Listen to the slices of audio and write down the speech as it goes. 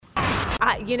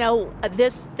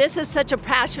This is such a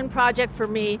passion project for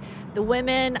me. The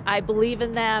women, I believe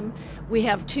in them. We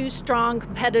have two strong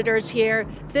competitors here.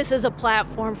 This is a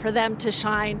platform for them to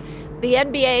shine. The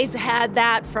NBA's had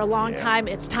that for a long time.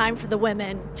 It's time for the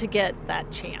women to get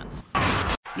that chance.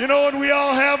 And we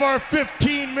all have our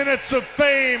 15 minutes of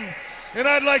fame, and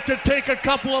I'd like to take a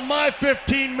couple of my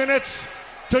 15 minutes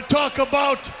to talk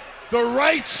about the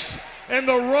rights and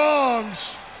the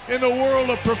wrongs in the world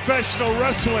of professional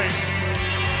wrestling.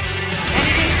 And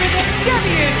it is for the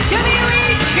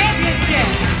WWE Championship.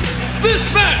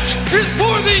 This match is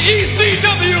for the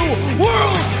ECW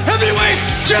World Heavyweight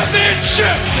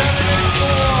Championship.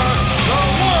 The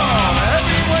World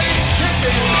Heavyweight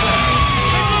Championship.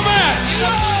 The match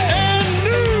and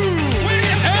new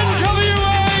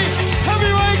NWA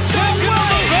Heavyweight Champion.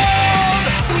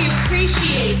 We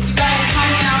appreciate you guys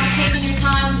coming out and taking your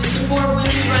time to support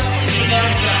women's wrestling in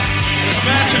America. This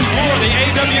match is for the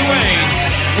AWA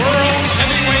World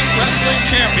Heavyweight Wrestling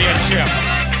Championship.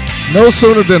 No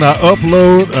sooner than I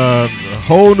upload a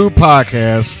whole new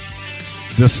podcast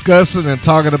discussing and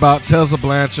talking about Tessa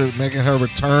Blanchard making her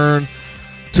return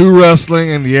to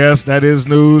wrestling. And yes, that is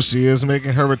news. She is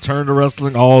making her return to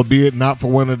wrestling, albeit not for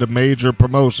one of the major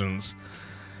promotions.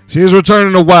 She is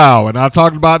returning to WOW, and I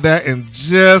talked about that in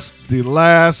just the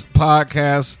last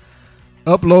podcast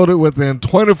uploaded within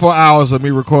 24 hours of me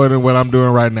recording what I'm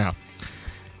doing right now.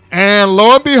 And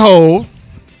lo and behold,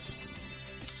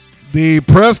 the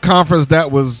press conference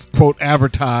that was, quote,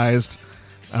 advertised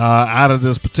out of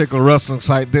this particular wrestling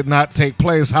site did not take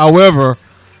place. However,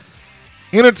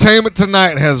 Entertainment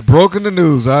Tonight has broken the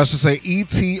news. I should say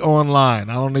ET Online.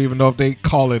 I don't even know if they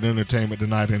call it Entertainment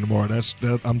Tonight anymore.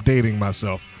 I'm dating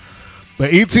myself.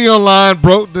 But ET Online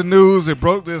broke the news. It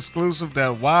broke the exclusive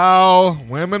that WOW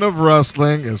Women of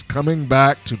Wrestling is coming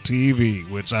back to TV,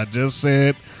 which I just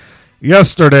said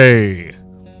yesterday.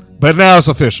 But now it's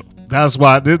official. That's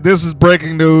why this is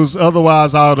breaking news.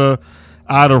 Otherwise, I'd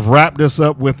have wrapped this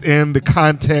up within the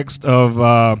context of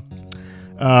the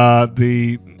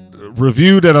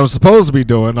review that I'm supposed to be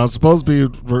doing. I'm supposed to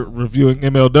be reviewing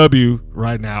MLW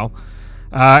right now,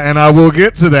 and I will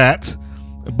get to that.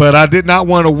 But I did not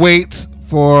want to wait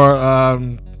for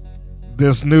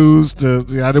this news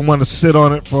I didn't want to sit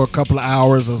on it for a couple of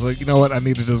hours. I was like, you know what? I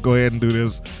need to just go ahead and do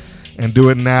this and do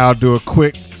it now. Do a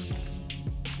quick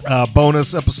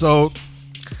bonus episode.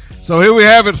 So here we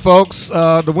have it, folks.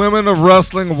 The Women of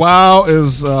Wrestling WOW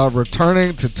is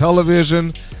returning to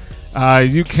television.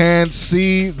 You can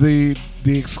see the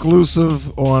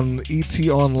exclusive on ET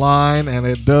Online, and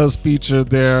it does feature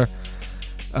their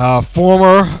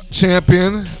former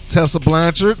champion Tessa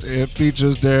Blanchard. It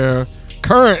features their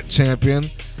current champion,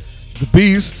 the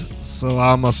Beast. So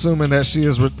I'm assuming that she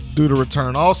is due to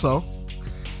return also.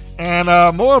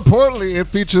 And more importantly, it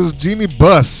features Jeannie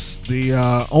Buss, the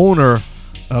owner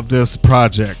of this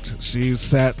project. She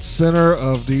sat center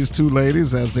of these two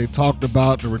ladies as they talked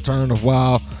about the return of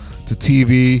WOW to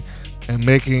TV and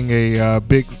making a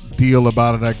big deal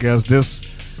about it, I guess. This,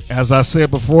 as I said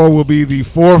before, will be the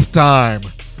fourth time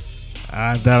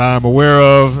that I'm aware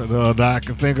of, that I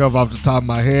can think of off the top of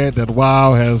my head, that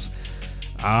WOW has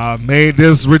made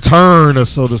this return,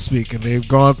 so to speak, and they've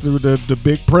gone through the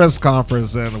big press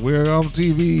conference, and we're on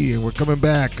TV, and we're coming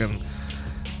back, and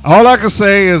all I can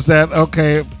say is that,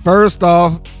 okay, first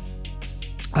off,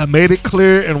 I made it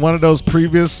clear in one of those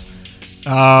previous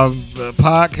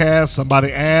podcasts,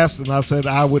 somebody asked, and I said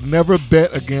I would never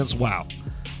bet against WOW.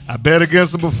 I bet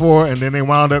against them before, and then they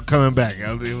wound up coming back.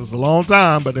 It was a long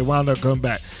time, but they wound up coming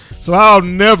back. So I'll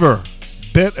never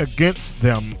bet against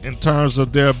them in terms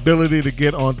of their ability to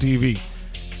get on TV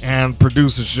and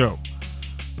produce a show.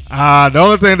 The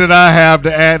only thing that I have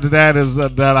to add to that is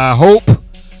that I hope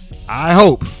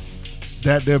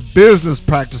that their business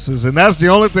practices, and that's the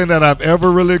only thing that I've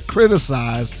ever really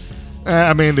criticized.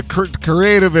 I mean, the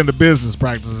creative and the business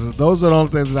practices, those are the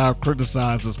only things that I've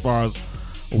criticized as far as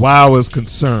WOW is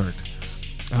concerned.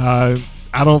 I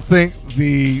don't think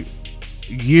the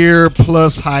year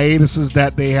plus hiatuses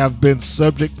that they have been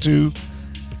subject to,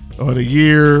 or the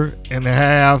year and a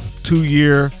half, 2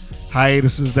 year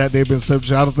hiatuses that they've been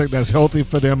subject to, I don't think that's healthy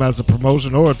for them as a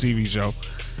promotion or a TV show.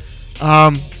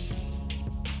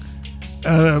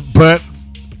 But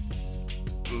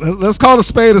let's call a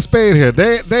spade here.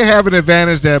 They have an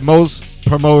advantage that most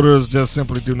promoters just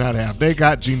simply do not have. They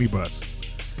got Jeannie Buss.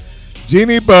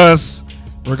 Jeannie Buss,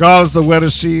 regardless of whether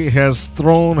she has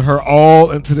thrown her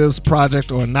all into this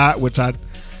project or not, which I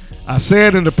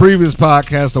said in the previous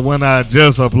podcast, the one I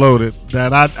just uploaded,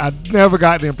 that I never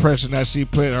got the impression that she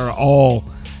put her all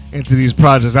into these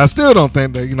projects. I still don't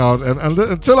think that,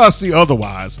 until I see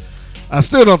otherwise, I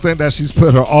still don't think that she's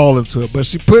put her all into it, but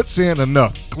she puts in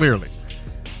enough, clearly.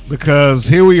 Because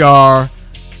here we are.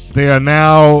 They are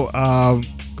now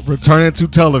returning to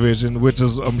television, which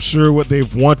is, I'm sure, what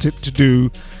they've wanted to do.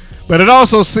 But it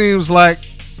also seems like,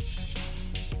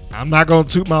 I'm not going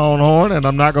to toot my own horn and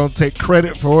I'm not going to take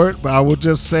credit for it, but I will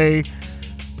just say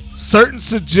certain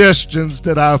suggestions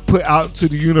that I've put out to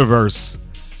the universe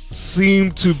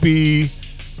seem to be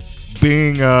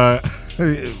being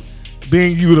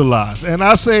being utilized. And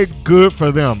I say good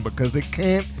for them, because they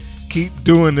can't keep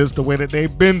doing this the way that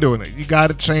they've been doing it. You got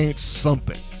to change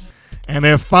something. And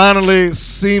they're finally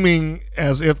seeming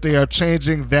as if they are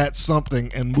changing that something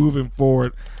and moving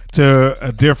forward to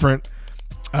a different,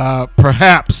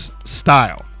 perhaps,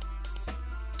 style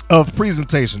of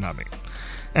presentation, I mean.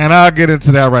 And I'll get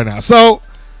into that right now. So,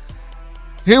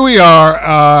 here we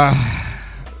are.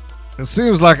 It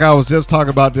seems like I was just talking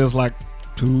about this like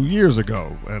 2 years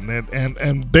ago.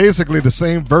 And basically the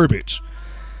same verbiage.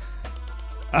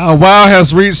 WOW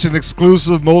has reached an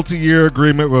exclusive multi-year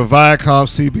agreement with Viacom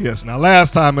CBS. Now,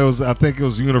 last time I think it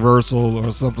was Universal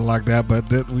or something like that, but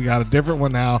we got a different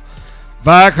one now.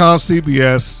 Viacom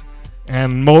CBS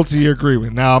and multi-year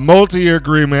agreement. Now, a multi-year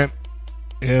agreement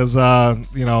is, that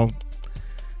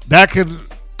could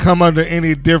come under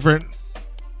any different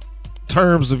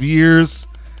terms of years.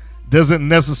 Doesn't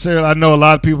necessarily, I know a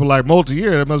lot of people like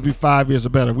multi-year, it must be 5 years or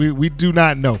better. We do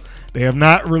not know. They have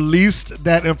not released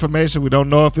that information. We don't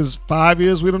know if it's 5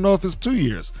 years. We don't know if it's 2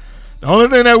 years. The only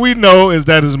thing that we know is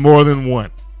that it's more than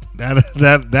one.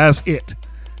 That's it.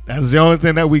 That is the only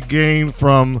thing that we gain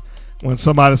from when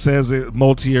somebody says a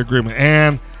multi-year agreement,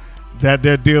 and that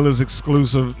their deal is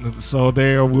exclusive. So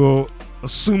they will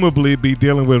assumably be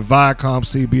dealing with Viacom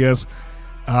CBS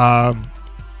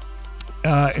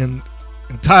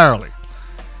entirely.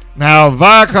 Now,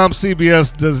 Viacom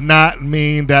CBS does not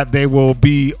mean that they will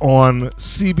be on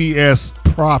CBS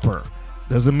proper.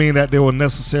 Doesn't mean that they will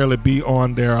necessarily be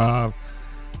on their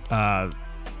the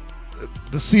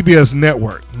CBS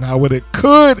network. Now, what it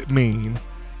could mean,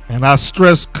 and I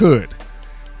stress could,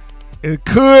 it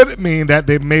could mean that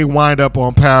they may wind up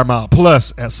on Paramount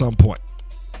Plus at some point.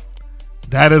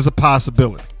 That is a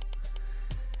possibility,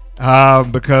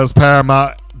 because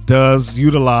Paramount does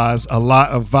utilize a lot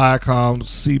of Viacom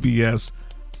CBS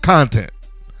content.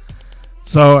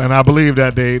 So, and I believe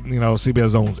that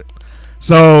CBS owns it.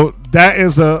 So that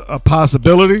is a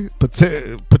possibility,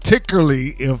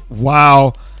 particularly if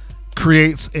WOW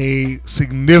creates a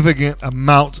significant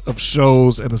amount of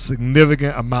shows and a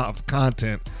significant amount of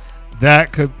content.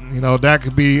 That could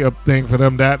be a thing for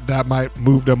them. That might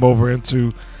move them over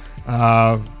into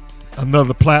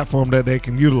another platform that they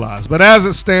can utilize. But as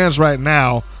it stands right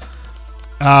now,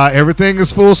 everything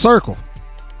is full circle.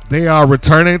 They are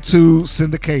returning to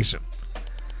syndication.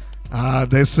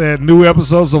 They said new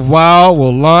episodes of WOW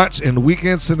will launch in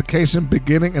weekend syndication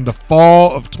beginning in the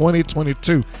fall of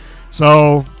 2022.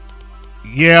 So,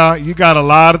 yeah, you got a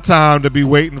lot of time to be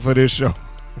waiting for this show.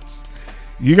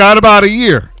 You got about a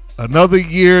year. Another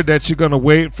year that you're going to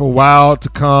wait for WOW to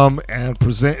come and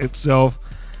present itself.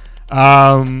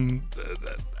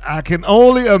 I can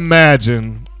only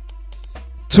imagine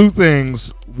two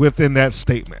things within that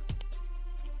statement.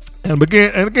 And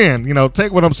again,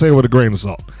 take what I'm saying with a grain of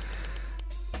salt.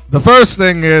 The first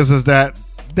thing is that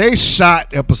they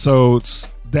shot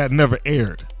episodes that never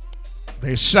aired.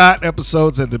 They shot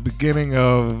episodes at the beginning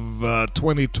of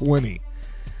 2020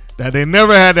 that they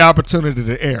never had the opportunity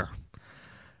to air.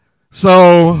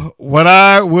 So what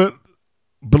I would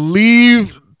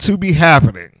believe to be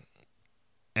happening,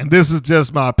 and this is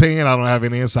just my opinion, I don't have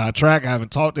any inside track, I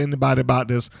haven't talked to anybody about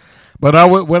this, but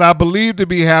what I believe to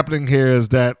be happening here is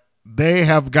that they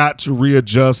have got to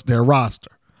readjust their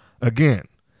roster. Again,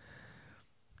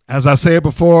 as I said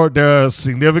before, there are a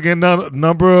significant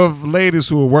number of ladies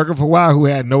who are working for WOW who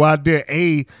had no idea,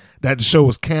 A, that the show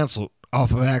was canceled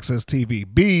off of Access TV.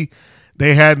 B,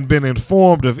 they hadn't been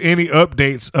informed of any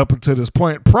updates up until this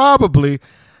point. Probably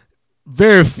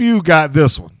very few got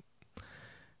this one.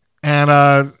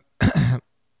 And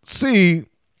C,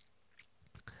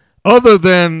 other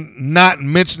than not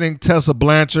mentioning Tessa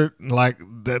Blanchard, like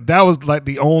that was like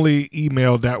the only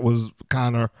email that was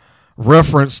kind of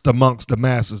referenced amongst the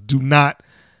masses. Do not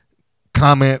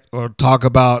comment or talk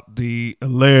about the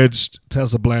alleged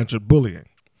Tessa Blanchard bullying.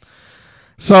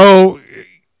 So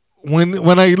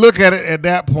when I look at it at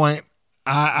that point,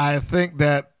 I think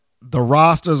that the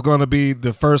roster is going to be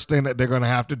the first thing that they're going to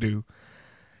have to do.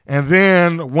 And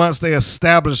then once they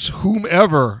establish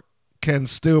whomever can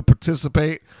still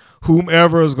participate,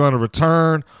 whomever is going to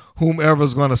return, whomever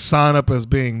is going to sign up as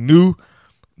being new,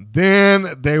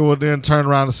 then they will then turn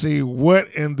around and see what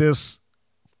in this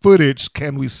footage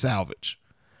can we salvage?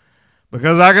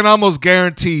 Because I can almost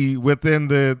guarantee within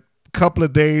the couple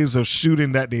of days of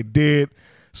shooting that they did,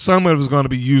 some of it was going to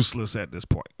be useless at this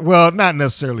point. Well, not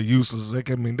necessarily useless. They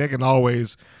can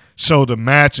always show the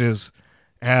matches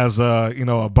as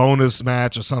a bonus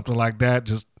match or something like that.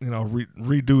 Just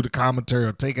redo the commentary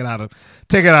or take it out of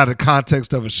the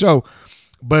context of a show.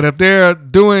 But if they're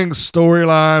doing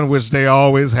storyline, which they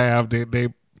always have,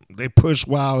 they push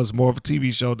WoW as more of a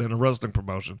TV show than a wrestling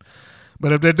promotion.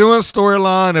 But if they're doing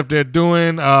storyline, if they're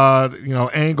doing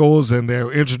angles and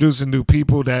they're introducing new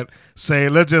people that say,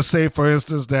 let's just say for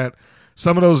instance that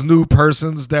some of those new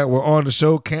persons that were on the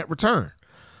show can't return,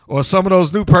 or some of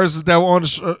those new persons that were on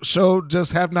the show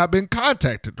just have not been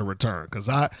contacted to return, because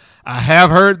I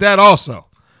have heard that also,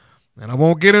 and I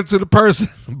won't get into the person,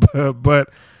 but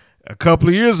a couple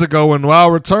of years ago when WoW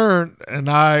returned and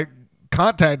I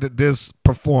contacted this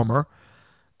performer,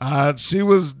 she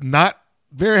was not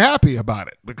very happy about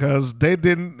it because they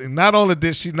didn't. Not only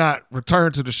did she not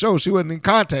return to the show, she wasn't even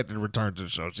contacted to return to the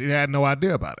show. She had no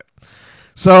idea about it.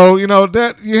 So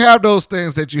that you have those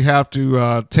things that you have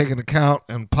to take into account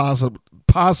and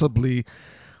possibly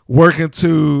work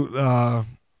into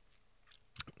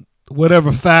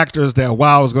whatever factors that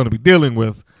WoW is going to be dealing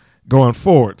with going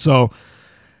forward. So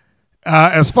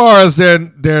as far as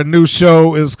their new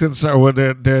show is concerned, or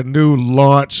their new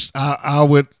launch, I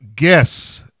would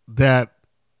guess that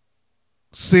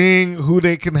seeing who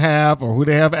they can have or who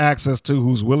they have access to,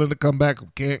 who's willing to come back, who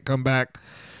can't come back,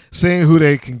 seeing who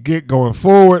they can get going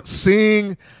forward,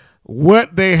 seeing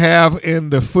what they have in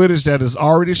the footage that is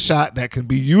already shot that can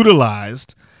be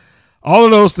utilized. All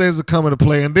of those things are coming to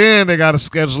play. And then they got to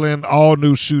schedule in all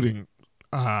new shooting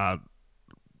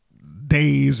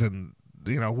days and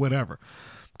whatever,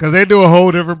 because they do a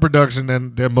whole different production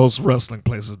than most wrestling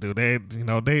places do. They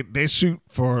shoot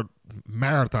for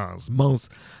marathons,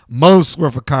 months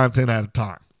worth of content at a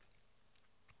time.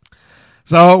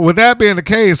 So with that being the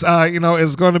case,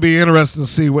 it's going to be interesting to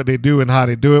see what they do and how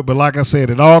they do it. But like I said,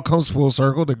 it all comes full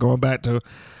circle. They're going back to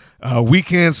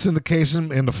weekend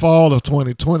syndication in the fall of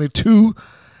 2022,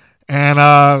 and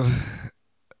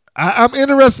I'm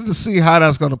interested to see how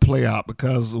that's going to play out,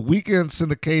 because weekend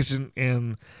syndication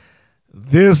in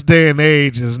this day and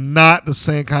age is not the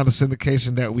same kind of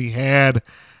syndication that we had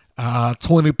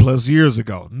 20 plus years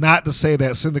ago. Not to say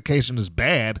that syndication is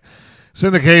bad.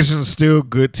 Syndication is still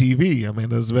good TV. I mean,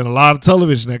 there's been a lot of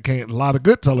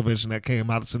good television that came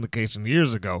out of syndication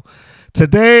years ago.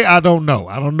 Today, I don't know.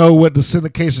 I don't know what the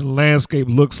syndication landscape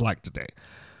looks like today.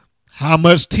 How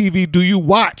much TV do you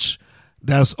watch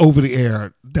that's over the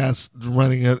air, that's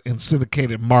running in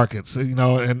syndicated markets?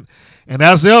 And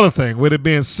that's the other thing. With it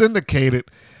being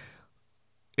syndicated,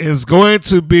 is going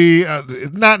to be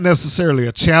not necessarily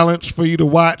a challenge for you to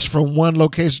watch from one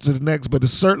location to the next, but it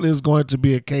certainly is going to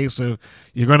be a case of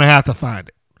you're going to have to find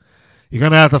it. You're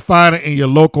going to have to find it in your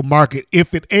local market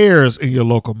if it airs in your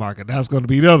local market. That's going to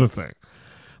be the other thing,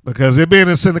 because it being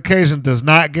in syndication does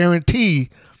not guarantee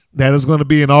that it's going to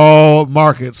be in all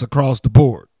markets across the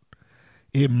board.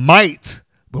 It might,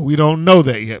 but we don't know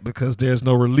that yet because there's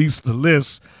no release to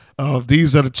list of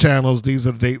these are the channels, these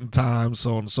are the date and time,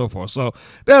 so on and so forth. So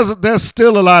there's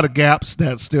still a lot of gaps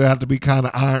that still have to be kind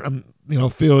of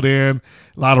filled in,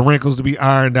 a lot of wrinkles to be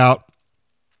ironed out.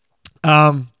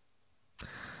 But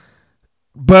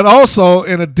also,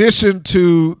 in addition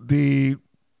to the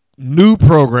new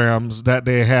programs that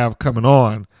they have coming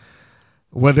on,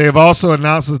 what they've also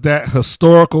announced is that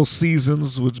historical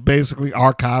seasons, which basically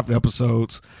archived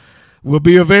episodes, will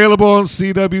be available on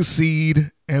CW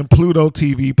Seed and Pluto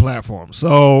TV platforms.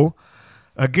 So,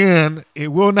 again,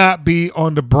 it will not be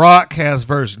on the broadcast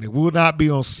version. It will not be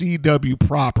on CW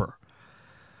proper.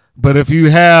 But if you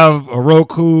have a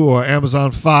Roku or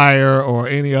Amazon Fire or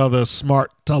any other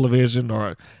smart television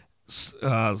or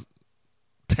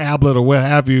tablet or what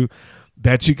have you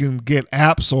that you can get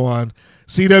apps on,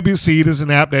 CW Seed is an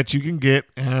app that you can get,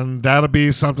 and that'll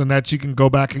be something that you can go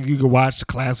back and you can watch the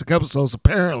classic episodes,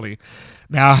 apparently.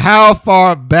 Now, how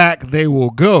far back they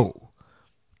will go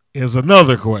is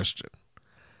another question,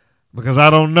 because I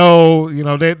don't know.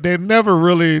 They never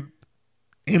really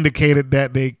indicated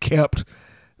that they kept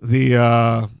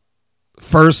the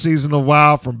first season of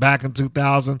WoW from back in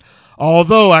 2000,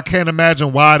 although I can't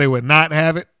imagine why they would not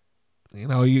have it.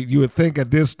 You would think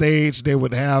at this stage they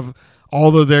would have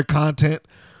all of their content.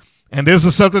 And this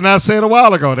is something I said a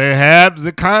while ago. They had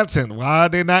the content. Why are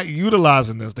they not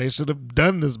utilizing this? They should have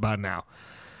done this by now.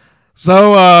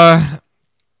 So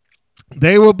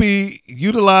they will be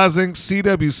utilizing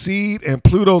CW Seed and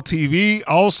Pluto TV,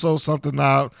 also something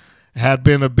I had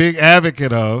been a big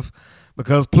advocate of,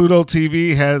 because Pluto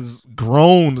TV has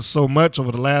grown so much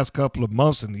over the last couple of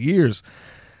months and years.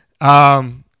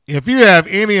 If you have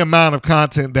any amount of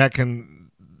content that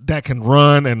can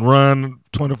run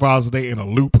 24 hours a day in a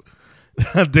loop,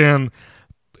 then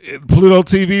Pluto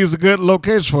TV is a good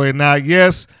location for it. Now,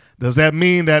 yes, does that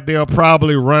mean that they'll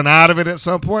probably run out of it at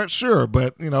some point? Sure,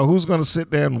 but who's going to sit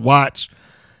there and watch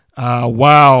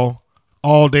WoW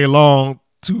all day long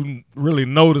to really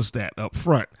notice that up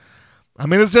front? I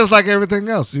mean, it's just like everything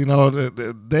else. They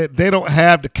don't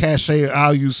have the cachet.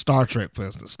 I'll use Star Trek, for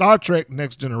instance. Star Trek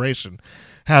Next Generation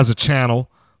has a channel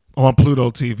on Pluto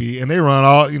TV, and they run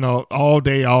all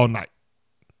day, all night.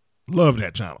 Love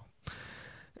that channel.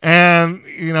 And,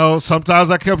 sometimes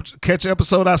I catch an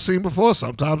episode I've seen before.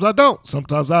 Sometimes I don't.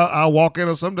 Sometimes I'll walk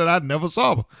into something that I never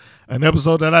saw. An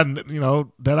episode that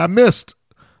I missed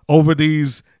over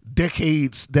these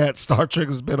decades that Star Trek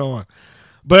has been on.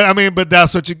 But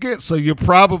that's what you get. So you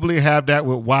probably have that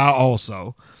with WoW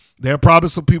also. There are probably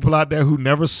some people out there who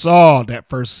never saw that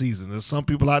first season. There's some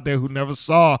people out there who never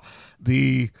saw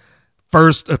the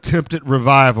first attempted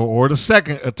revival or the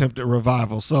second attempted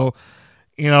revival. So,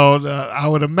 I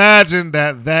would imagine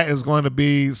that is going to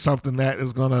be something that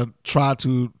is going to try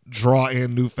to draw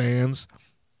in new fans.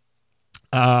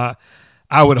 I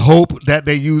would hope that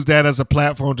they use that as a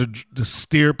platform to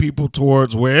steer people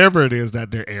towards wherever it is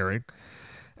that they're airing,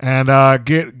 and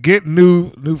get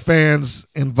new fans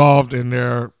involved in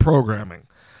their programming.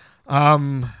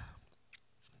 I'm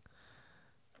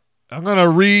going to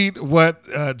read what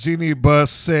Jeannie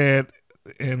Buss said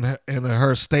in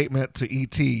her statement to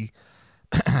ET.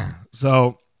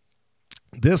 So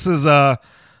this is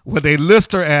what they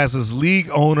list her as is league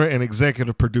owner and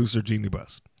executive producer Jeannie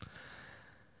Buss.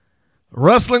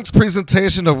 Wrestling's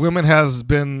presentation of women has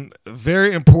been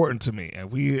very important to me, and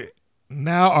we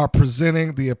now are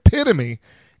presenting the epitome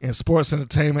in sports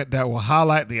entertainment that will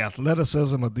highlight the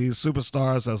athleticism of these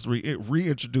superstars as we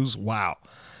reintroduce WoW.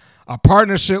 Our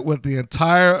partnership with the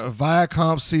entire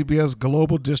Viacom CBS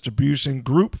Global Distribution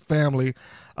Group family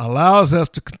allows us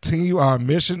to continue our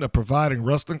mission of providing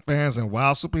wrestling fans and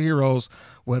WoW superheroes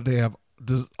what they have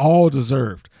all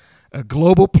deserved, a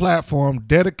global platform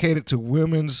dedicated to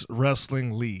women's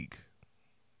wrestling league,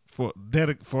 for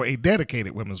a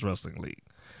dedicated women's wrestling league.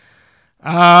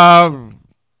 I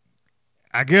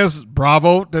guess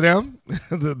bravo to them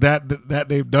that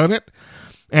they've done it.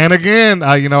 And again,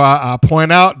 I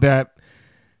point out that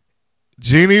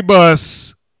Jeannie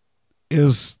Buss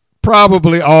is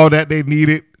probably all that they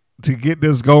needed to get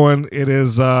this going. It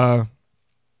is,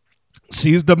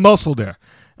 she's the muscle there.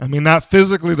 I mean, not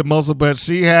physically the muscle, but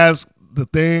she has the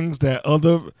things that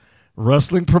other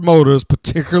wrestling promoters,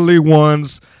 particularly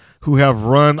ones who have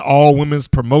run all women's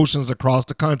promotions across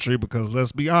the country, because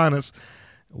let's be honest,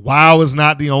 WoW is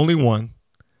not the only one.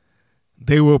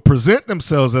 They will present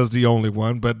themselves as the only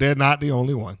one, but they're not the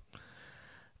only one.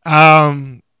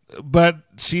 But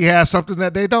she has something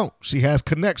that they don't. She has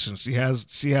connections. She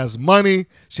has money.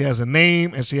 She has a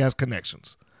name, and she has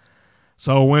connections.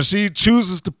 So when she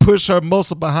chooses to push her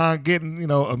muscle behind getting,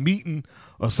 a meeting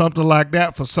or something like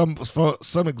that for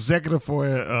some executive for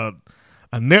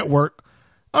a network,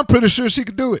 I'm pretty sure she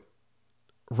could do it.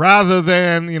 Rather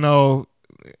than, and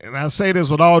I say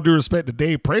this with all due respect to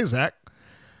Dave Prazak,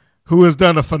 who has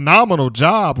done a phenomenal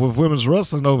job with women's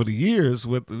wrestling over the years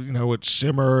with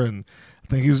Shimmer, and I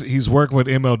think he's working with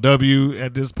MLW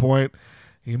at this point.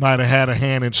 He might have had a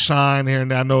hand in Shine here,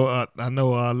 and I know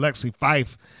Lexi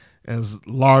Fife is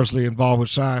largely involved with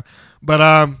Shine. But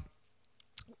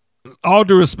all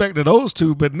due respect to those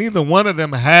two, but neither one of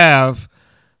them have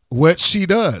what she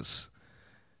does.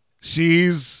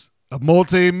 She's a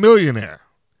multi-millionaire.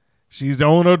 She's the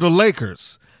owner of the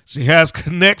Lakers. She has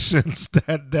connections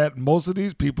that most of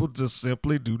these people just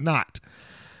simply do not.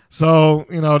 So,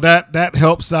 that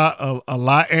helps out a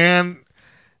lot. And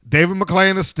David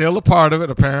McLean is still a part of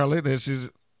it, apparently. That she's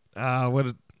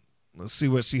let's see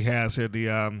what she has here.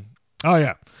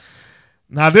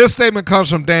 Now, this statement comes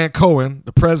from Dan Cohen,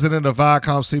 the president of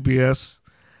Viacom CBS.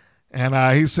 And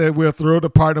he said, we're thrilled to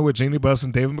partner with Jeannie Buss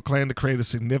and David McLean to create a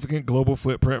significant global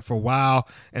footprint for WoW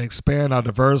and expand our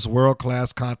diverse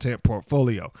world-class content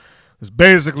portfolio. This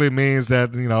basically means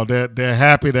that, they're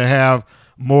happy to have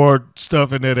more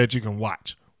stuff in there that you can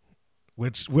watch,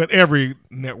 which what every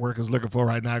network is looking for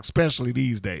right now, especially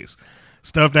these days.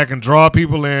 Stuff that can draw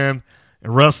people in,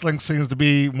 and wrestling seems to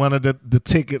be one of the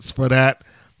tickets for that,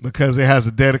 because it has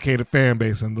a dedicated fan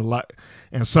base, and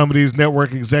some of these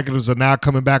network executives are now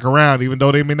coming back around, even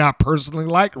though they may not personally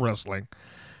like wrestling.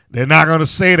 They're not going to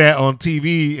say that on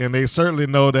TV, and they certainly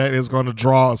know that it's going to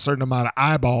draw a certain amount of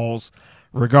eyeballs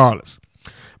regardless.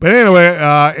 But anyway,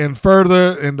 in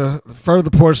the further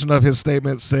portion of his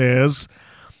statement says,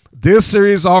 this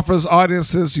series offers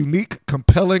audiences unique,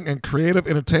 compelling, and creative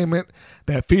entertainment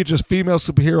that features female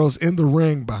superheroes in the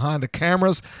ring, behind the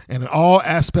cameras, and in all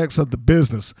aspects of the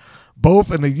business,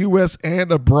 both in the U.S.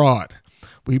 and abroad.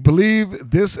 We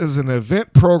believe this is an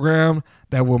event program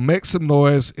that will make some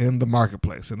noise in the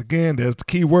marketplace. And again, there's the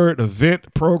key word,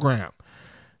 event program.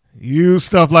 Use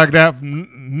stuff like that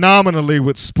nominally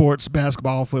with sports,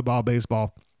 basketball, football,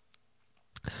 baseball.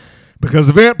 Because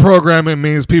event programming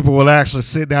means people will actually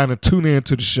sit down and tune in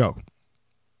to the show.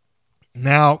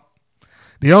 Now,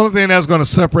 the only thing that's going to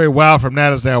separate WOW from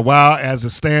that is that WOW, as it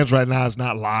stands right now, is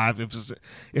not live. If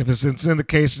it's in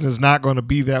syndication, it's not going to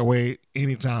be that way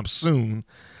anytime soon.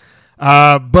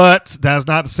 But that's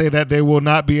not to say that they will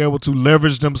not be able to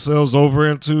leverage themselves over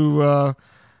into a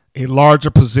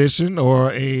larger position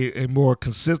or a more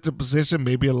consistent position,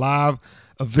 maybe a live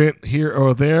event here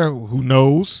or there. Who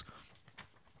knows?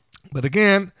 But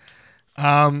again,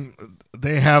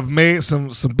 they have made some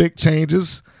big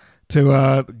changes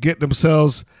to get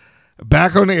themselves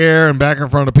back on the air and back in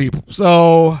front of people.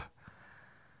 So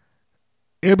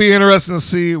it'll be interesting to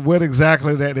see what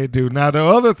exactly that they do. Now, the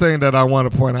other thing that I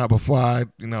want to point out before I,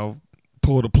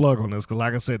 pull the plug on this, because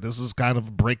like I said, this is kind of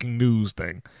a breaking news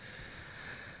thing,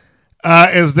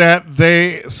 is that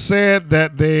they said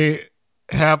that they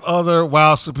have other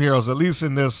WOW superheroes, at least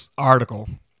in this article.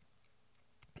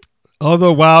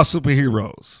 Other WOW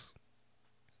superheroes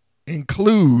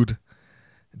include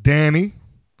Danny,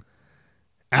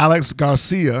 Alex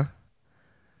Garcia,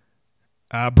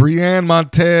 Brienne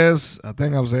Montez, I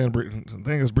think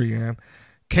it's Brienne,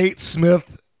 Kate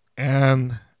Smith,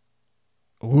 and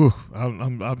to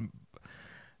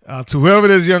whoever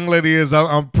this young lady is,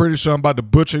 I'm pretty sure I'm about to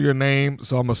butcher your name,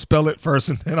 so I'm going to spell it first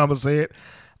and then I'm going to say it.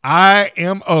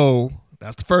 IMO,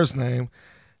 that's the first name,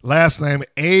 last name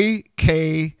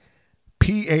AKPAN.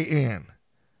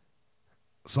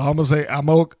 So I'm going to say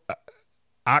Imo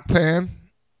Akpan.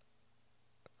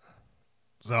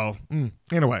 So,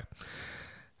 anyway,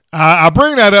 I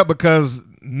bring that up because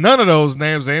none of those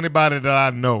names are anybody that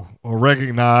I know or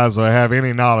recognize or have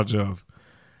any knowledge of.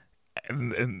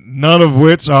 And none of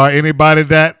which are anybody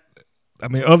that,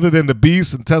 other than the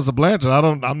Beast and Tessa Blanchard,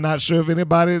 I'm not sure if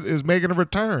anybody is making a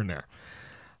return there.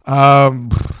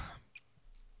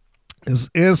 It's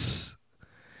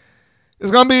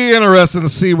going to be interesting to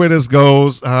see where this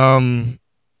goes. I'll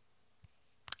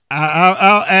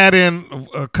add in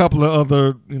a couple of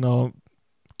other,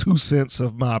 2 cents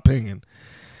of my opinion.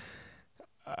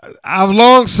 I've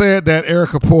long said that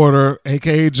Erica Porter,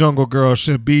 a.k.a. Jungle Girl,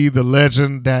 should be the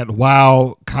legend that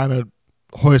WOW kind of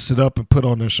hoisted up and put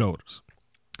on their shoulders.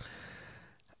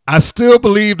 I still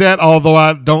believe that, although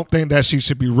I don't think that she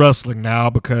should be wrestling now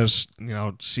because,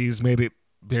 she's made it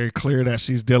very clear that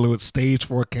she's dealing with stage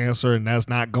 4 cancer and that's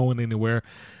not going anywhere.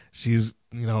 She's,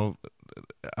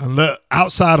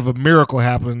 outside of a miracle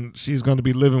happening, she's going to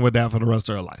be living with that for the rest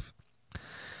of her life.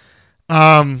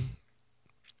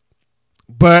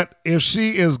 But if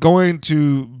she is going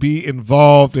to be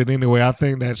involved in any way, I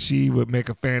think that she would make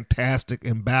a fantastic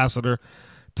ambassador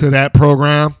to that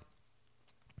program.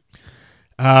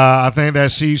 I think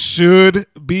that she should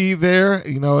be there,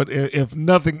 if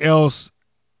nothing else,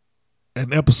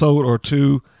 an episode or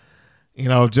two,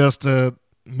 just to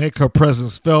make her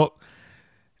presence felt.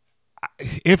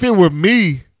 If it were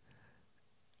me,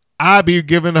 I'd be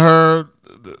giving her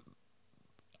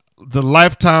the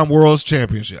Lifetime World's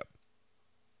Championship.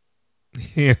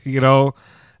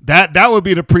 That would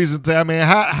be the presentation.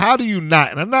 How do you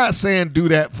not? And I'm not saying do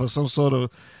that for some sort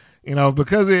of,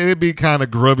 because it'd be kind of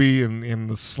grubby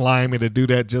and slimy to do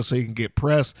that just so you can get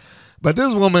press. But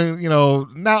this woman,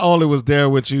 not only was there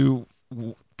with you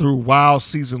through WOW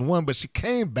season 1, but she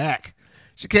came back.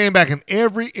 She came back in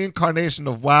every incarnation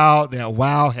of WOW that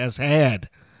WOW has had.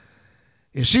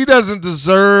 If she doesn't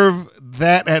deserve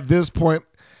that at this point,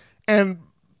 and,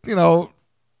 I don't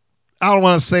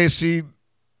want to say she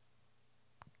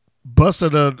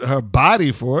busted her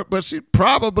body for it, but she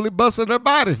probably busted her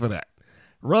body for that.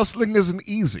 Wrestling isn't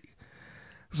easy.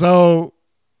 So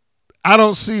I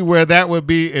don't see where that would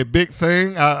be a big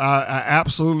thing. I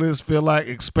absolutely feel like,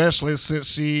 especially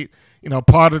since she,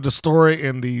 part of the story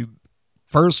in the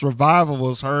first revival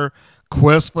was her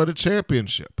quest for the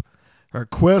championship. Her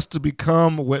quest to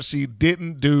become what she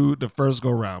didn't do the first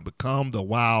go round, become the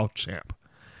WOW champ.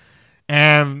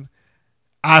 And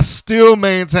I still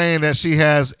maintain that she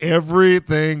has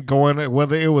everything going,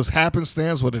 whether it was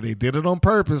happenstance, whether they did it on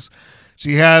purpose.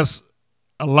 She has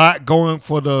a lot going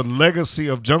for the legacy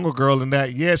of Jungle Girl in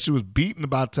that, yes, she was beaten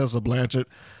by Tessa Blanchard,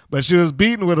 But she was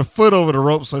beaten with a foot over the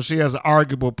rope, so she has an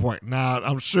arguable point. Now,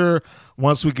 I'm sure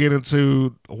once we get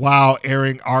into WoW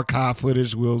airing archive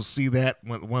footage, we'll see that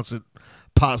once it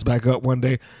pops back up one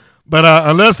day. But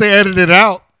unless they edit it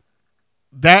out,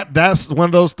 that's one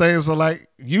of those things that, like,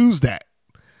 use that.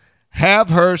 Have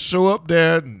her show up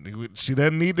there. She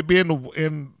doesn't need to be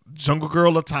in Jungle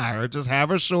Girl attire. Just have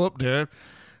her show up there,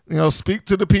 speak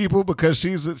to the people, because she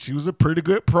was a pretty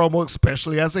good promo,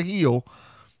 especially as a heel.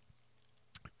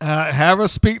 Have her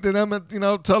speak to them and,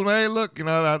 tell them, hey, look,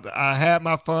 I had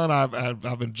my fun.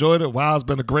 I've enjoyed it. WoW's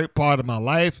been a great part of my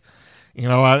life,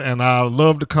 and I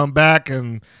love to come back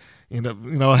and,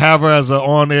 have her as an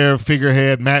on-air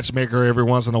figurehead matchmaker every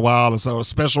once in a while, or so, a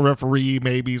special referee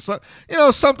maybe, so,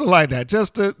 something like that,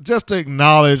 just to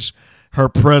acknowledge her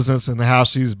presence and how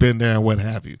she's been there and what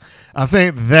have you. I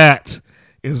think that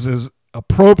is as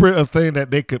appropriate a thing that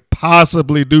they could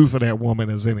possibly do for that woman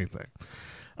as anything.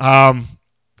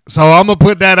 So I'm going to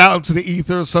put that out into the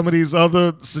ether. Some of these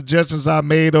other suggestions I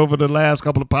made over the last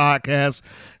couple of podcasts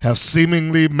have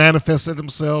seemingly manifested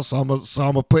themselves. So I'm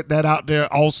going to put that out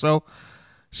there also.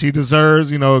 She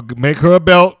deserves, make her a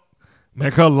belt,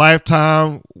 make her a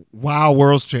lifetime WoW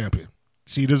World's Champion.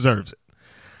 She deserves it.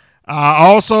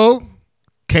 Also,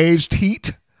 Caged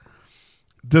Heat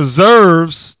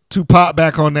deserves to pop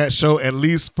back on that show at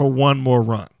least for one more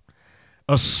run,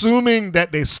 assuming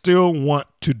that they still want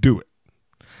to do it.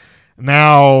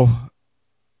 Now,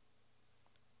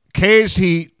 Caged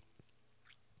Heat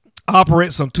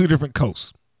operates on two different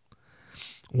coasts.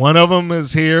 One of them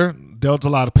is here. Delta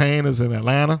Lot of Pain is in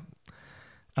Atlanta.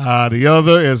 The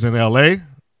other is in L.A.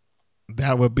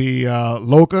 That would be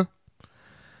Loca.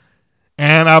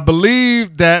 And I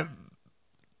believe that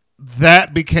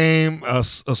became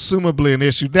assumably an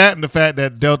issue. That and the fact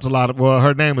that Delta Lot,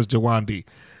 her name is Jawan D.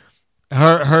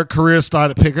 Her career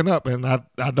started picking up, and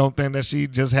I don't think that she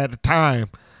just had the time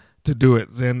to do it.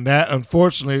 And that,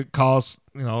 unfortunately, caused,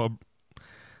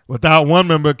 without one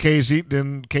member of Caged Heat,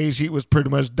 then Caged Heat was pretty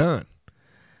much done.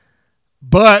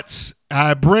 But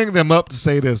I bring them up to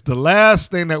say this. The last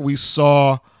thing that we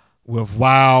saw with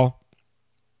WoW,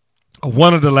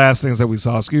 one of the last things that we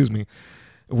saw,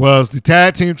 was the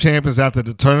tag team champions after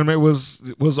the tournament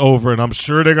was over, and I'm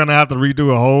sure they're going to have to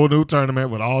redo a whole new tournament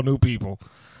with all new people.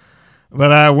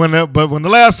 But when the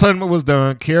last tournament was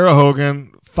done, Kiera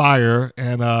Hogan, Fire,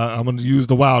 and I'm going to use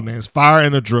the wild names, Fire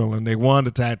and Adrenaline, they won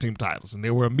the tag team titles, and they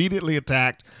were immediately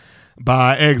attacked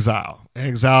by Exile.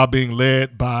 Exile being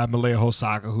led by Malaya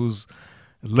Hosaka, who's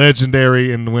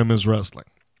legendary in women's wrestling.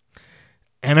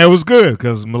 And it was good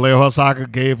because Malaya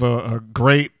Hosaka gave a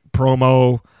great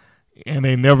promo, and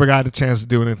they never got a chance to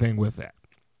do anything with that.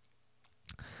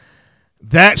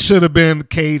 That should have been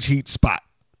Caged Heat spot.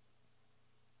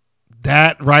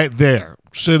 That right there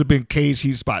should have been Caged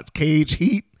Heat spots. Caged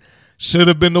Heat should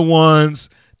have been the ones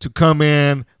to come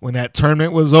in when that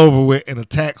tournament was over with and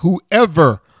attack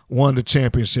whoever won the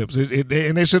championships.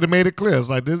 And they should have made it clear.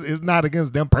 It's like, this is not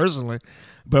against them personally,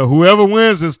 but whoever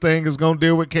wins this thing is going to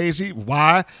deal with Caged Heat.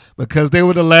 Why? Because they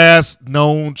were the last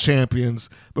known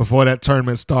champions before that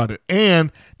tournament started.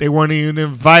 And they weren't even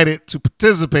invited to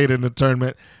participate in the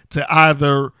tournament to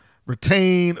either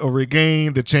retain or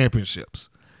regain the championships.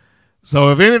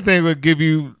 So if anything would give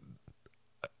you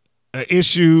an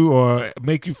issue or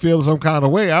make you feel some kind of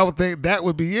way, I would think that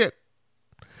would be it.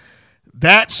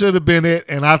 That should have been it,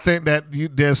 and I think that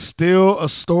there's still a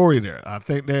story there. I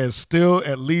think there is still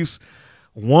at least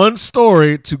one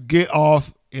story to get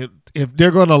off if they're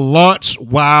going to launch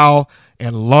WoW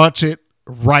and launch it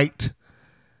right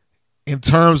in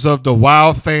terms of the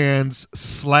WoW fans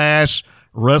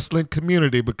 / wrestling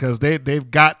community, because they've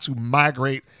got to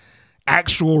migrate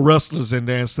actual wrestlers in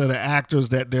there instead of actors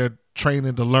that they're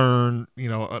training to learn,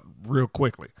 real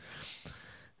quickly.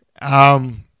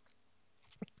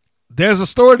 There's a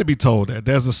story to be told there.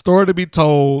 There's a story to be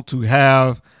told to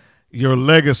have your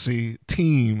legacy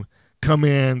team come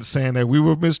in saying that we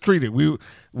were mistreated. We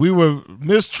were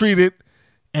mistreated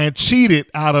and cheated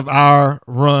out of our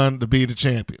run to be the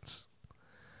champions.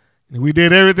 We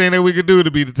did everything that we could do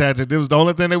to be the tag team. It was the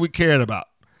only thing that we cared about.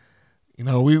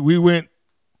 We went,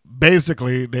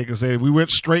 basically, they could say, we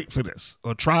went straight for this,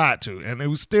 or tried to, and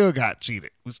we still got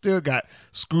cheated. We still got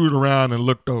screwed around and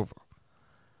looked over.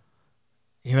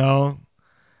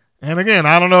 And again,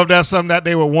 I don't know if that's something that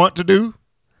they would want to do.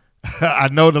 I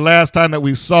know the last time that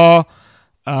we saw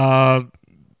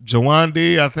Jawan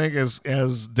D, I think,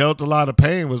 as Delta Lot of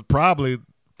Pain was probably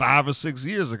 5 or 6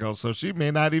 years ago. So she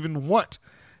may not even want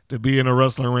to be in a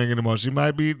wrestling ring anymore. She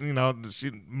might be,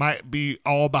 she might be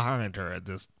all behind her at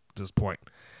this point.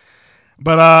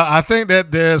 But I think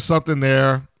that there's something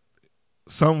there.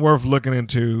 something worth looking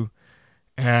into,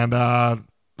 and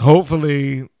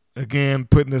hopefully, again,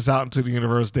 putting this out into the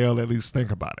universe, they'll at least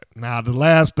think about it. Now, the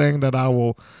last thing that I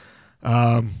will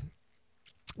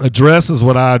address is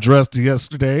what I addressed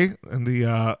yesterday in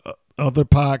the other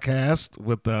podcast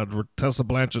with Tessa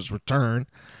Blanchard's return,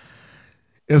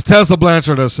 is Tessa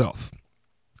Blanchard herself.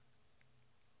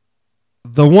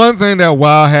 The one thing that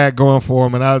WOW had going for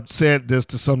them, and I've said this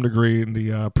to some degree in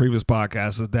the previous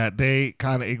podcast, is that they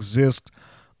kind of exist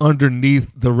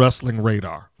underneath the wrestling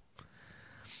radar.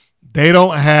 They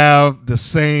don't have the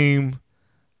same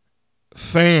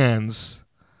fan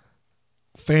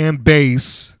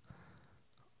base,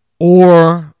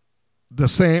 or the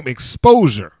same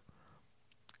exposure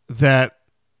that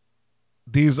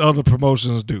these other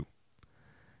promotions do.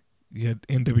 Your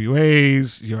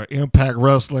NWAs, your Impact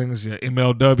Wrestlings, your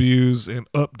MLWs, and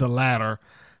up the ladder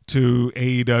to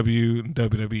AEW and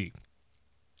WWE.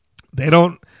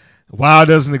 WOW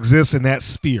doesn't exist in that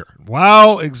sphere.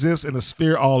 WOW exists in a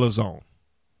sphere all its own.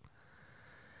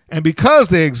 And because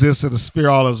they exist in a sphere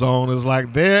all its own, it's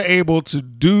like they're able to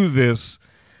do this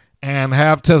and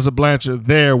have Tessa Blanchard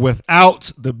there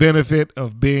without the benefit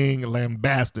of being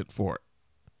lambasted for it.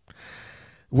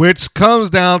 Which comes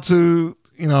down to,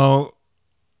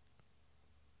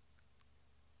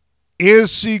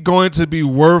 is she going to be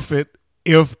worth it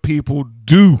if people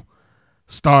do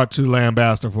start to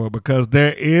lambaste her for it? Because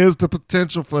there is the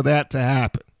potential for that to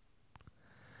happen.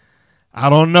 I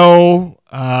don't know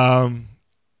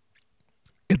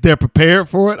if they're prepared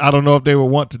for it. I don't know if they will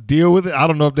want to deal with it. I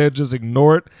don't know if they'll just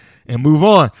ignore it and move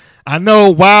on. I know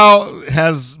WOW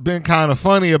has been kind of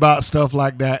funny about stuff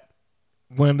like that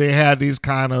when they had these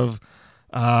kind of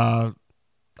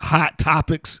hot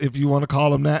topics, if you want to call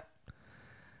them that.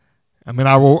 I mean,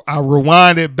 I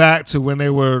rewind it back to when they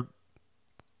were,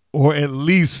 or at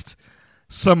least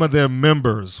some of their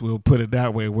members, we'll put it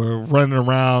that way, were running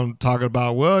around talking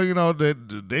about, well,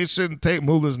 they shouldn't take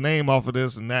Moolah's name off of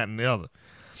this and that and the other.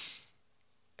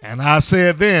 And I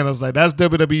said then, I was like, that's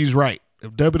WWE's right.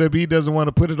 If WWE doesn't want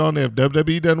to put it on there, if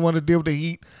WWE doesn't want to deal with the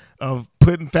heat of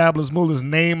putting Fabulous Moolah's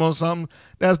name on something,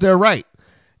 that's their right.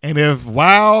 And if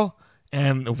WOW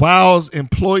and WOW's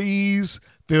employees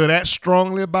feel that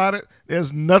strongly about it,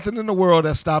 there's nothing in the world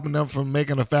that's stopping them from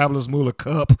making a Fabulous Moolah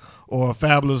Cup or a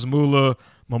Fabulous Moolah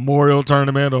Memorial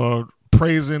Tournament or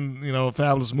praising,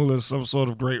 Fabulous Moolah as some sort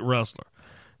of great wrestler.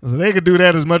 So they could do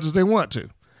that as much as they want to,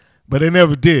 but they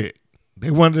never did.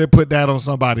 They wanted to put that on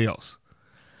somebody else.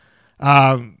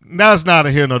 That's not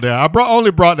a here nor there. I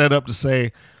only brought that up to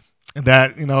say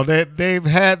that, they've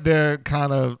had their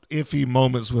kind of iffy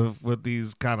moments with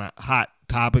these kind of hot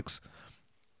topics.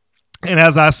 And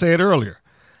as I said earlier,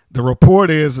 the report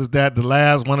is that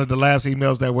one of the last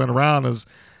emails that went around is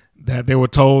that they were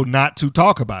told not to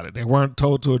talk about it. They weren't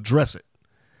told to address it.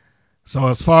 So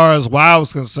as far as WOW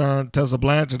is concerned, Tessa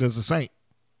Blanchard is a saint.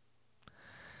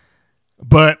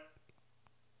 But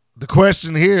the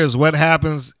question here is, what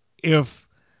happens if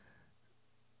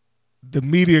the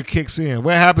media kicks in?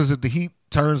 What happens if the heat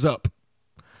turns up?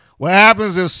 What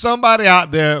happens if somebody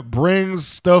out there brings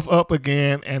stuff up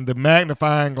again and the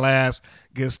magnifying glass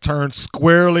gets turned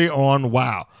squarely on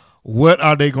WOW? What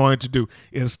are they going to do?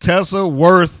 Is Tessa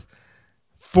worth,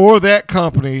 for that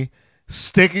company,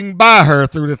 sticking by her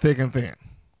through the thick and thin?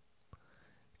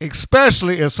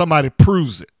 Especially if somebody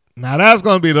proves it. Now, that's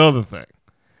going to be the other thing.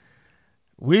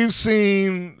 We've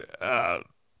seen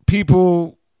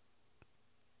people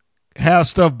have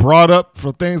stuff brought up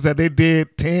for things that they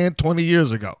did 10, 20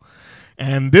 years ago.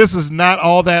 And this is not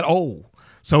all that old.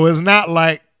 So it's not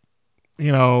like,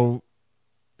 it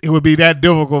would be that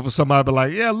difficult for somebody to be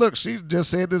like, yeah, look, she just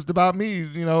said this about me,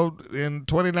 in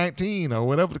 2019 or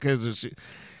whatever the case is.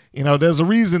 There's a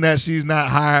reason that she's not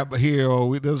hired here,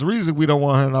 or there's a reason we don't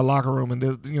want her in our locker room. And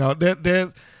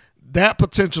that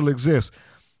potential exists.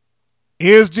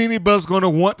 Is Jeannie Buss going to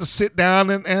want to sit down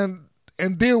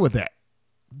and deal with that?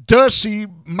 Does she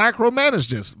micromanage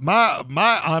this? My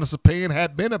honest opinion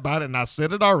had been about it, and I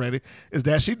said it already, is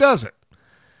that she doesn't.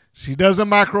 She doesn't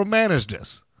micromanage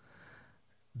this.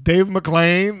 Dave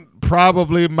McClain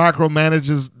probably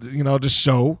micromanages, the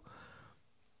show.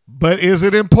 But is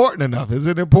it important enough? Is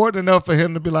it important enough for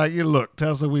him to be like, yeah, look,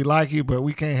 Tessa, we like you, but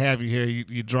we can't have you here.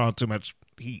 You're drawing too much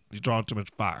heat. You're drawing too much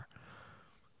fire.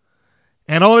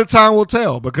 And only time will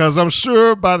tell, because I'm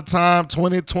sure by the time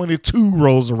 2022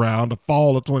 rolls around, the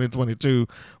fall of 2022,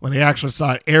 when they actually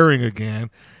start airing again,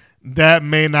 that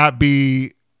may not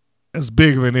be as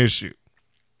big of an issue.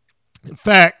 In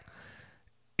fact,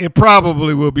 it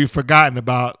probably will be forgotten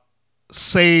about,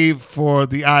 save for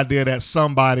the idea that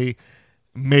somebody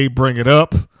may bring it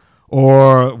up,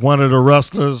 or one of the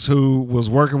wrestlers who was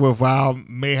working with WOW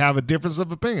may have a difference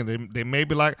of opinion. They may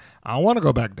be like, I don't want to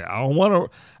go back there. I don't want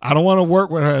to work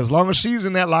with her. As long as she's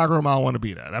in that locker room, I don't want to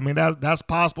be there. I mean, that's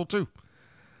possible too.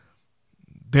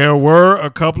 There were a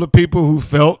couple of people who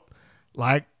felt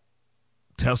like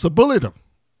Tessa bullied them.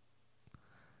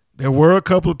 There were a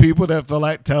couple of people that felt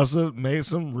like Tessa made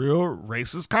some real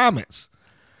racist comments.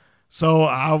 So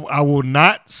I will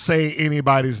not say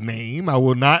anybody's name. I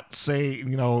will not say,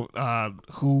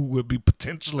 who would be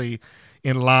potentially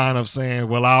in line of saying,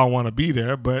 well, I don't want to be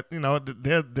there. But,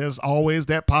 there's always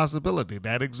that possibility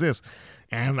that exists.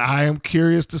 And I am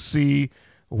curious to see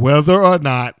whether or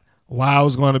not WOW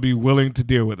is going to be willing to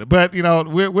deal with it. But,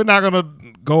 we're not going to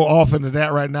go off into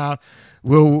that right now.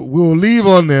 We'll leave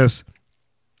on this,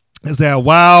 is that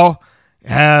WOW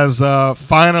has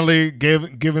finally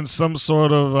given some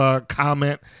sort of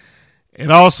comment.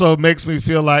 It also makes me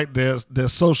feel like the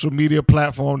social media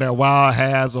platform that WOW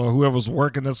has, or whoever's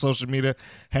working in social media,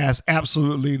 has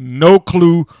absolutely no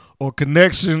clue or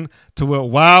connection to what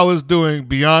WOW is doing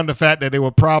beyond the fact that they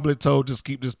were probably told just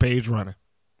keep this page running.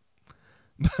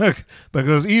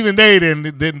 Because even they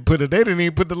didn't put it. They didn't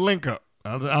even put the link up.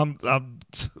 I'm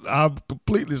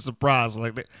completely surprised.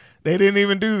 Like they didn't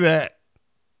even do that.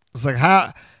 It's like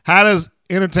how does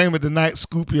Entertainment Tonight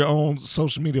scoop your own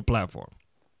social media platform?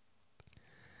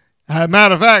 As a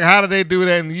matter of fact, how do they do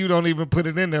that and you don't even put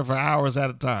it in there for hours at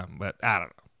a time? But I don't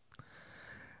know.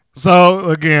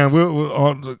 So again,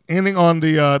 we're ending on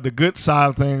the good side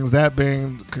of things. That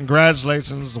being,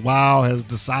 congratulations, WOW has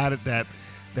decided that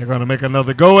they're going to make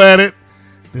another go at it.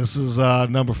 This is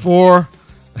number 4.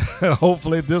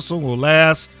 Hopefully this one will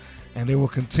last and they will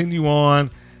continue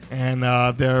on. And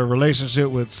their relationship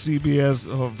with CBS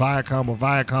or Viacom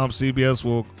CBS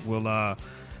will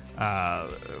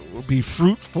be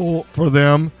fruitful for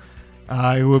them.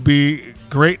 It will be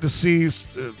great to see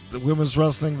the women's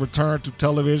wrestling return to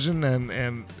television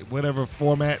and whatever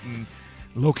format and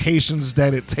locations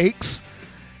that it takes.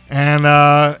 And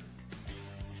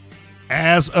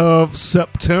as of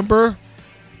September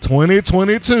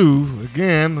 2022,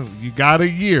 again, you got a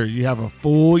year. You have a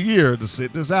full year to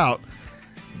sit this out.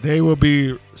 They will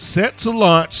be set to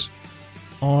launch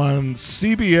on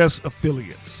CBS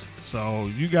affiliates. So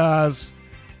you guys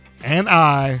and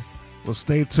I will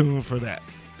stay tuned for that.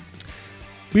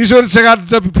 Be sure to check out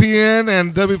the WPN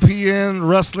and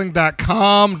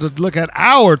WPNWrestling.com to look at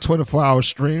our 24-hour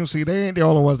stream. See, they ain't the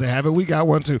only ones that have it. We got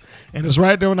one too. And it's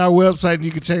right there on our website, and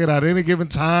you can check it out at any given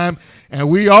time. And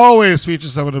we always feature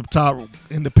some of the top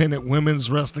independent women's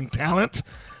wrestling talent.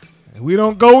 And we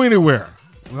don't go anywhere.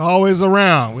 We're always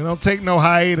around. We don't take no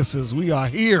hiatuses. We are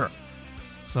here.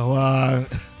 So,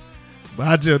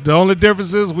 but the only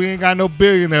difference is we ain't got no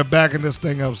billionaire backing this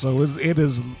thing up. So it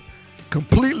is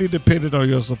completely dependent on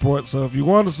your support. So if you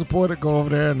want to support it, go over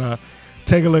there and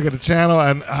take a look at the channel.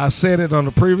 And I said it on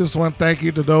the previous one. Thank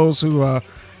you to those who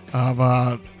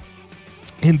have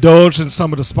indulged in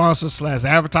some of the sponsors /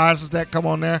 advertisers that come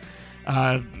on there.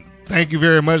 Thank you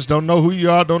very much. Don't know who you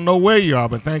are, don't know where you are,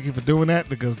 but thank you for doing that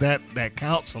because that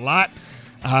counts a lot.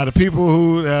 The people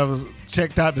who have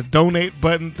checked out the donate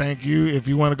button, thank you. If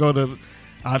you want to go to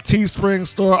our Teespring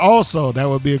store, also that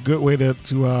would be a good way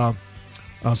to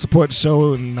support the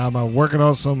show. And I'm working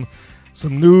on some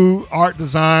new art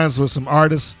designs with some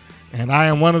artists, and I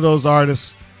am one of those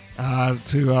artists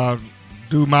to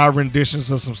do my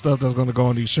renditions of some stuff that's going to go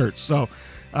on these shirts. So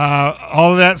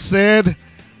all of that said,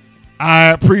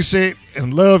 I appreciate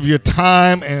and love your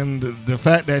time and the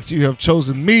fact that you have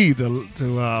chosen me to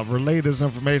relay this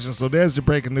information. So there's your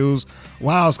breaking news.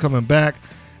 WOW's coming back.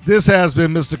 This has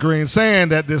been Mr. Green saying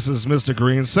that this is Mr.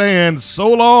 Green saying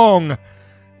so long.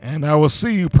 And I will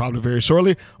see you probably very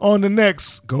shortly on the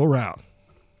next go round.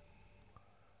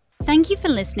 Thank you for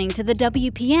listening to the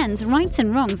WPN's Rights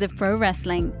and Wrongs of Pro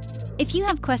Wrestling. If you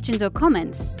have questions or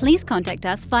comments, please contact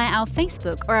us via our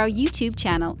Facebook or our YouTube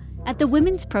channel at the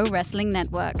Women's Pro Wrestling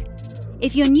Network.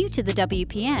 If you're new to the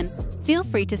WPN, feel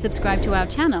free to subscribe to our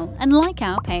channel and like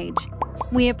our page.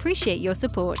 We appreciate your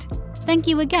support. Thank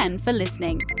you again for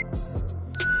listening.